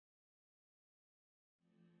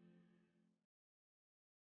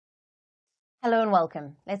Hello and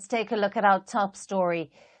welcome. Let's take a look at our top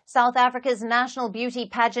story. South Africa's national beauty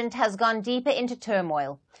pageant has gone deeper into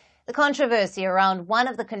turmoil. The controversy around one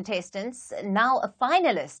of the contestants, now a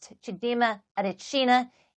finalist, Chidimma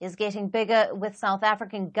Adetshina, is getting bigger, with South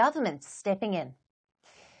African governments stepping in.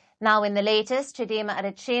 Now in the latest, Chidimma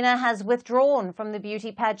Adetshina has withdrawn from the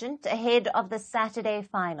beauty pageant ahead of the Saturday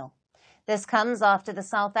final. This comes after the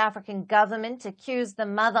South African government accused the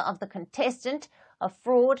mother of the contestant of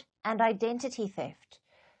fraud and identity theft.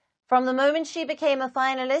 From the moment she became a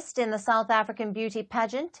finalist in the South African beauty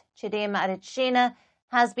pageant, Chidimma Adetshina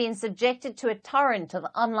has been subjected to a torrent of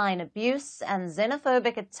online abuse and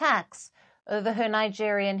xenophobic attacks over her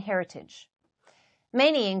Nigerian heritage.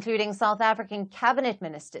 Many, including South African cabinet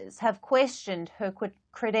ministers, have questioned her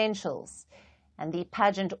credentials, and the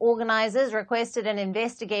pageant organizers requested an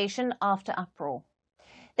investigation after uproar.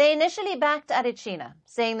 They initially backed Adetshina,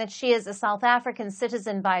 saying that she is a South African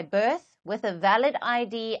citizen by birth with a valid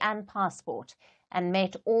ID and passport and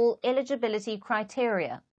met all eligibility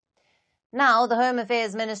criteria. Now, the Home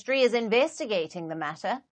Affairs Ministry is investigating the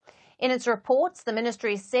matter. In its reports, the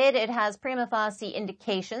ministry said it has prima facie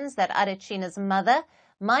indications that Adetshina's mother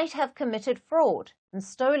might have committed fraud and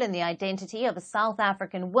stolen the identity of a South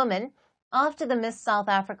African woman after the Miss South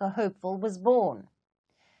Africa hopeful was born.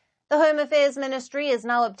 The Home Affairs Ministry is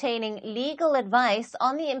now obtaining legal advice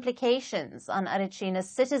on the implications on Adetshina's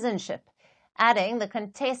citizenship, adding the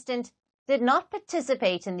contestant did not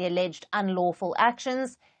participate in the alleged unlawful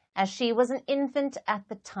actions as she was an infant at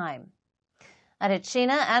the time.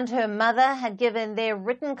 Adetshina and her mother had given their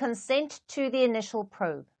written consent to the initial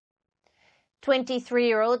probe.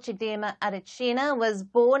 23-year-old Chidimma Adetshina was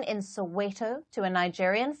born in Soweto to a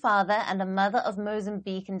Nigerian father and a mother of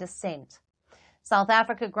Mozambican descent. South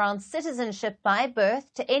Africa grants citizenship by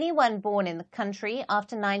birth to anyone born in the country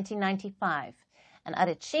after 1995, and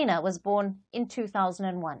Adetshina was born in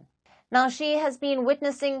 2001. Now, she has been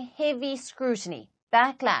witnessing heavy scrutiny,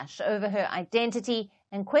 backlash over her identity,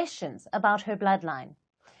 and questions about her bloodline.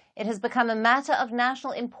 It has become a matter of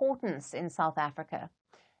national importance in South Africa.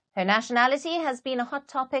 Her nationality has been a hot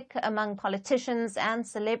topic among politicians and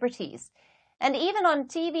celebrities, and even on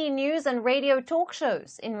TV news and radio talk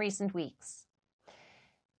shows in recent weeks.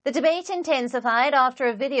 The debate intensified after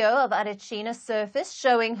a video of Adetshina surfaced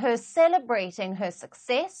showing her celebrating her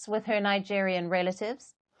success with her Nigerian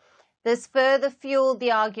relatives. This further fueled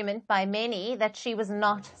the argument by many that she was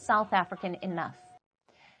not South African enough.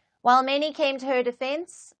 While many came to her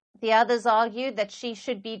defense, the others argued that she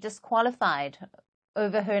should be disqualified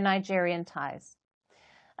over her Nigerian ties.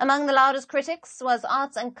 Among the loudest critics was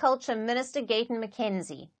Arts and Culture Minister Gayton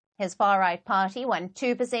McKenzie. His far-right party won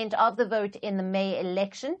 2% of the vote in the May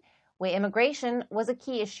election, where immigration was a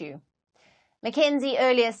key issue. McKenzie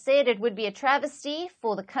earlier said it would be a travesty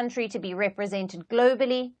for the country to be represented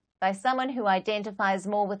globally by someone who identifies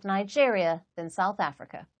more with Nigeria than South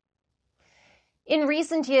Africa. In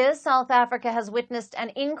recent years, South Africa has witnessed an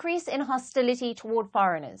increase in hostility toward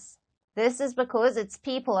foreigners. This is because its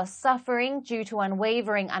people are suffering due to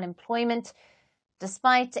unwavering unemployment.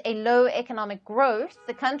 Despite a low economic growth,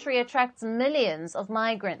 the country attracts millions of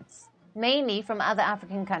migrants, mainly from other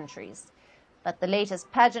African countries. But the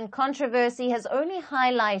latest pageant controversy has only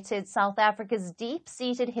highlighted South Africa's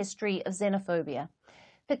deep-seated history of xenophobia,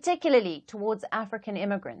 particularly towards African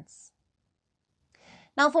immigrants.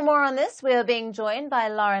 Now, for more on this, we are being joined by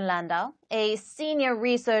Lauren Landau, a senior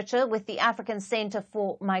researcher with the African Center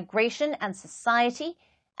for Migration and Society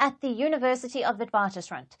at the University of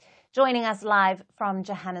Witwatersrand, joining us live from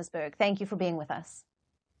Johannesburg. Thank you for being with us.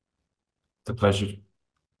 It's a pleasure.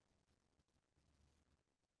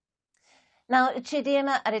 Now,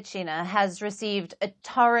 Chidimma Adetshina has received a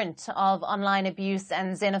torrent of online abuse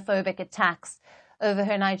and xenophobic attacks over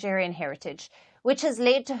her Nigerian heritage, which has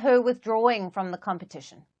led to her withdrawing from the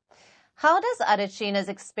competition. How does Adetshina's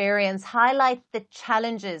experience highlight the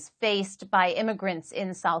challenges faced by immigrants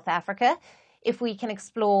in South Africa, if we can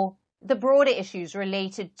explore the broader issues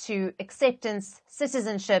related to acceptance,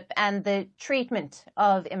 citizenship, and the treatment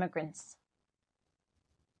of immigrants?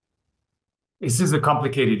 This is a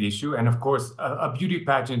complicated issue, and of course, a beauty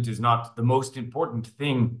pageant is not the most important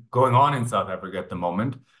thing going on in South Africa at the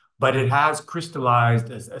moment, but it has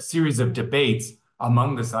crystallized a series of debates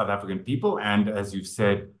among the South African people and, as you've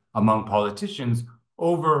said, among politicians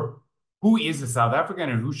over who is a South African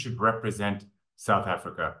and who should represent South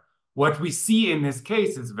Africa. What we see in this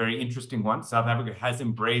case is a very interesting one. South Africa has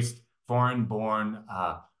embraced foreign-born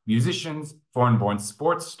musicians, foreign-born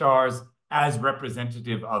sports stars as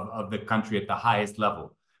representative of the country at the highest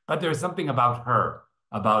level. But there's something about her,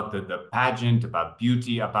 about the pageant, about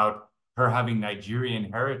beauty, about her having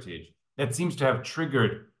Nigerian heritage that seems to have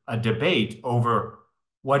triggered a debate over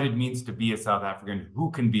what it means to be a South African,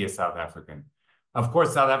 who can be a South African. Of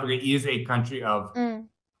course, South Africa is a country of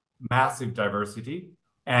massive diversity,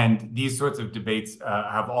 and these sorts of debates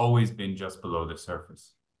have always been just below the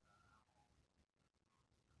surface.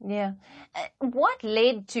 Yeah. What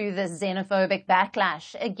led to the xenophobic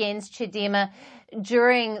backlash against Chidimma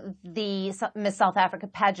during the Miss South Africa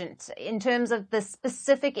pageant in terms of the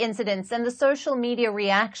specific incidents and the social media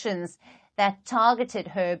reactions that targeted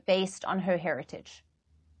her based on her heritage?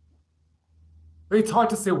 It's hard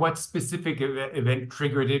to say what specific event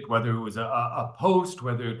triggered it, whether it was a post,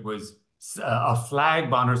 whether it was a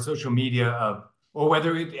flag on her social media, or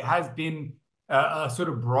whether it has been a sort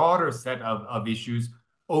of broader set of issues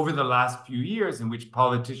over the last few years in which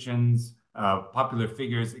politicians, popular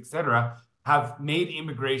figures, etc., have made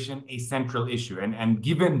immigration a central issue. And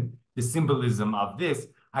given the symbolism of this,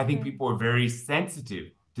 I think people are very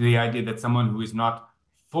sensitive to the idea that someone who is not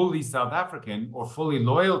fully South African or fully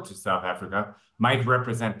loyal to South Africa might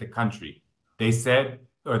represent the country. They said,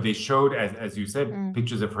 or they showed, as you said,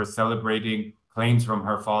 pictures of her celebrating, claims from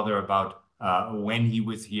her father about when he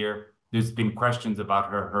was here. There's been questions about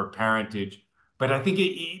her parentage. But I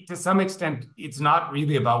think to some extent, it's not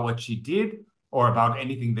really about what she did or about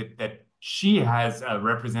anything that she has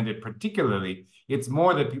represented particularly. It's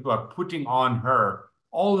more that people are putting on her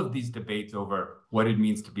all of these debates over what it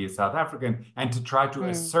means to be a South African and to try to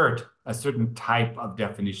assert a certain type of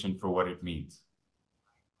definition for what it means.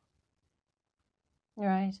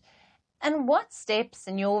 Right. And what steps,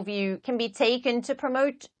 in your view, can be taken to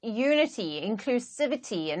promote unity,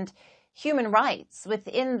 inclusivity, and human rights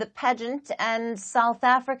within the pageant and South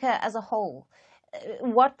Africa as a whole?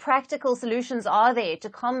 What practical solutions are there to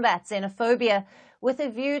combat xenophobia with a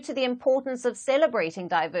view to the importance of celebrating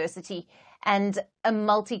diversity and a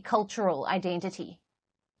multicultural identity?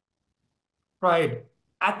 Right.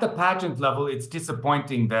 At the pageant level, it's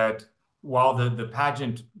disappointing that while the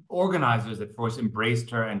pageant organizers at first embraced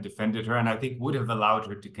her and defended her, and I think would have allowed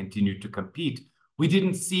her to continue to compete, we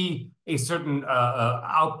didn't see a certain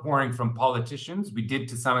outpouring from politicians. We did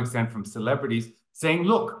to some extent from celebrities saying,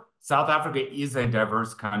 look, South Africa is a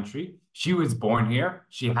diverse country. She was born here.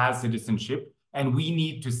 She has citizenship, and we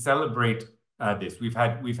need to celebrate this. We've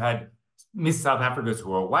had Miss South Africas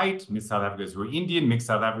who are white, Miss South Africas who are Indian, Miss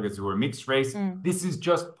South Africas who are mixed race. This is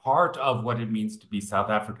just part of what it means to be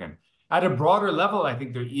South African. At a broader level, I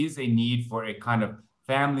think there is a need for a kind of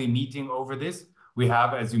family meeting over this. We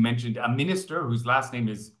have, as you mentioned, a minister whose last name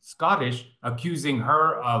is Scottish, accusing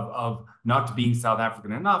her of not being South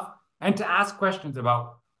African enough, and to ask questions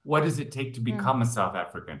about what does it take to become a South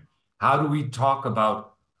African? How do we talk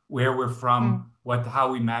about where we're from,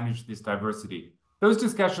 how we manage this diversity? Those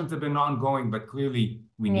discussions have been ongoing, but clearly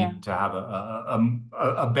we need to have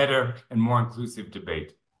a better and more inclusive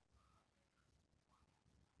debate.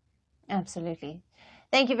 Absolutely.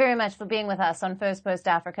 Thank you very much for being with us on Firstpost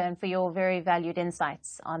Africa and for your very valued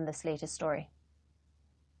insights on this latest story.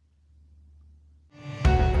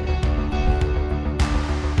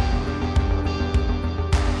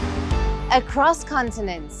 Across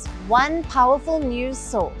continents, one powerful news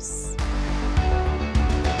source.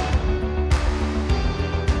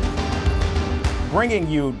 Bringing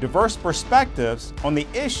you diverse perspectives on the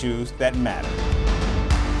issues that matter.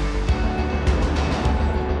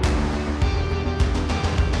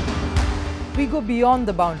 We go beyond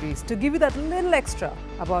the boundaries to give you that little extra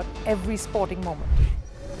about every sporting moment.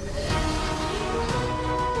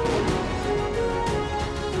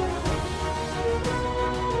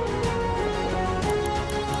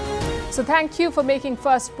 So thank you for making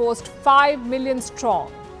Firstpost 5 million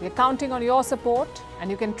strong. We're counting on your support,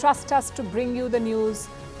 and you can trust us to bring you the news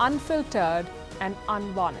unfiltered and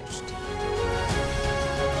unvarnished.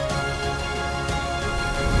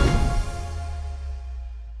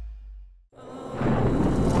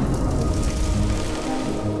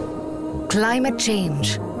 Climate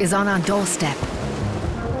change is on our doorstep.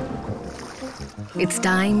 It's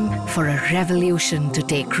time for a revolution to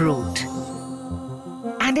take root.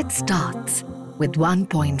 And it starts with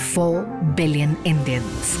 1.4 billion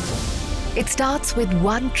Indians. It starts with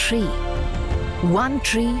one tree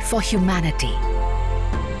for humanity,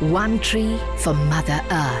 one tree for Mother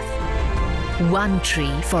Earth, one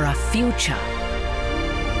tree for our future.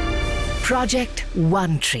 Project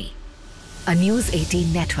One Tree, a News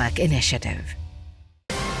 18 network initiative.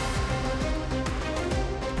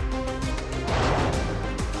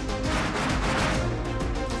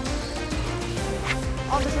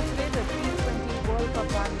 On the show today, the T20 World Cup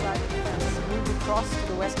bandwagon has moved across to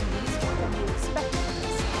the West Indies. What can you expect?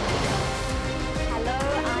 Hello,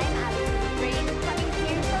 I'm Alyson coming to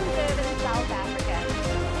you from Durban,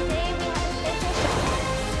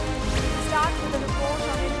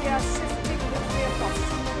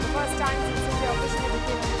 Times and India officially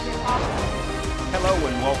became a nuclear partner. Hello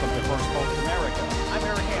and welcome to Firstpost America. I'm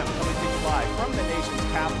Aaron Ham, coming to you live from the nation's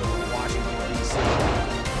capital in Washington,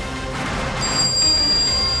 D.C.